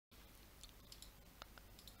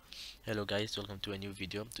Hello guys, welcome to a new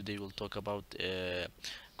video. Today we'll talk about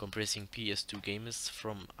compressing PS2 games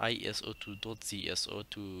from ISO to .ZSO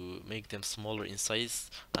to make them smaller in size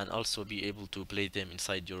and also be able to play them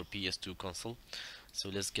inside your PS2 console. So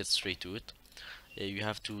let's get straight to it. You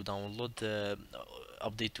have to download the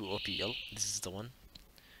update to OPL. This is the one.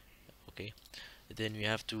 Okay. Then we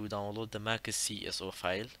have to download the maxcso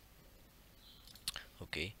file.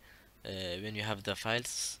 Okay. When you have the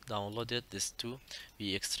files downloaded, these two,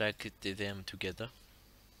 we extract them together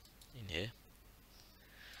in here.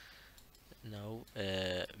 Now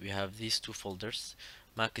we have these two folders,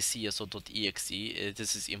 maxcso.exe.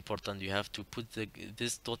 This is important. You have to put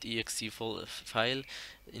this .exe file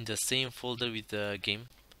in the same folder with the game,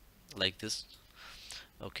 like this.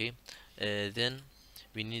 Okay. Then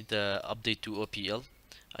we need the update to OPL.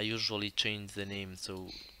 I usually change the name, so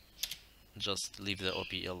just leave the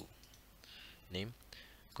OPL name.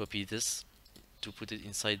 Copy this to put it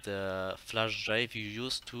inside the flash drive you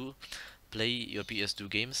use to play your PS2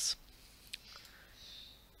 games.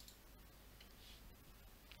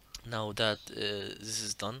 Now that this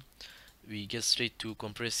is done, we get straight to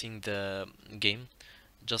compressing the game.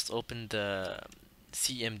 Just open the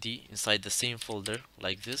CMD inside the same folder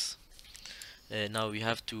like this. Now we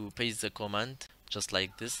have to paste the command just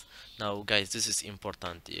like this. Now guys, this is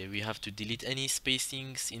important. We have to delete any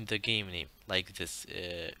spacings in the game name like this.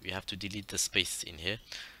 We have to delete the space in here.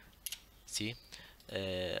 See,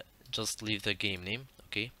 uh, just leave the game name.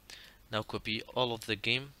 Okay, now copy all of the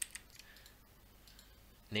game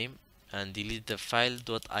name and delete the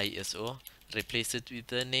file.iso. Replace it with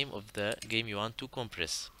the name of the game you want to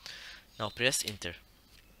compress. Now press enter.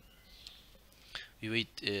 We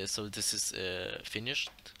wait. So this is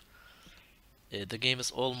finished. The game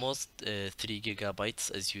is almost 3 gigabytes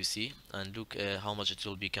as you see, and look how much it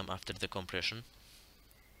will become after the compression.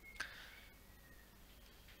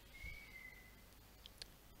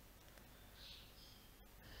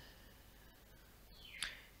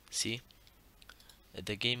 See,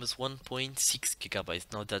 the game is 1.6 gigabytes.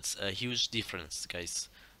 Now that's a huge difference, guys.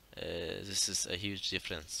 This is a huge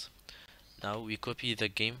difference. Now we copy the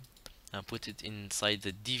game and put it inside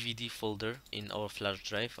the DVD folder in our flash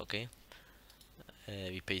drive. Okay,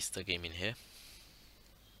 we paste the game in here.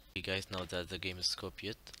 Okay guys, now that the game is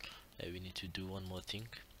copied, we need to do one more thing.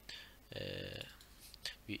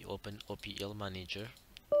 We open OPL manager.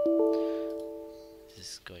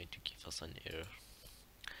 This is going to give us an error.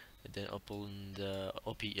 And then open the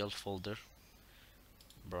OPL folder,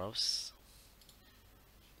 browse,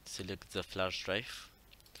 select the flash drive.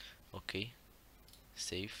 Okay,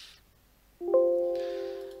 save.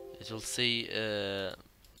 It will say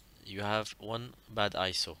you have one bad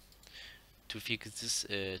ISO. To fix this,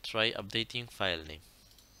 try updating file name.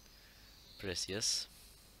 Press yes.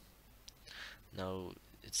 Now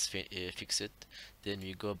it's fixed. Then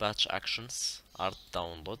we go batch actions, art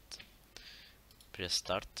download. Press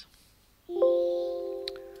start.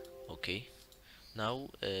 Okay. Now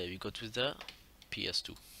we go to the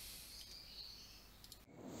PS2.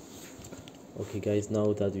 Okay guys,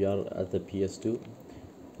 now that we are at the PS2,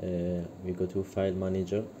 we go to file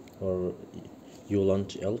manager or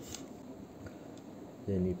launch elf.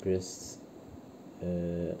 Then we press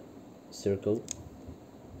circle.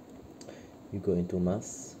 You go into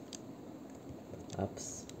mass,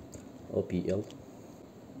 apps, OPL.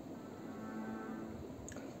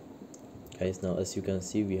 Guys, now as you can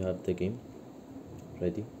see, we have the game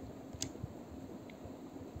ready.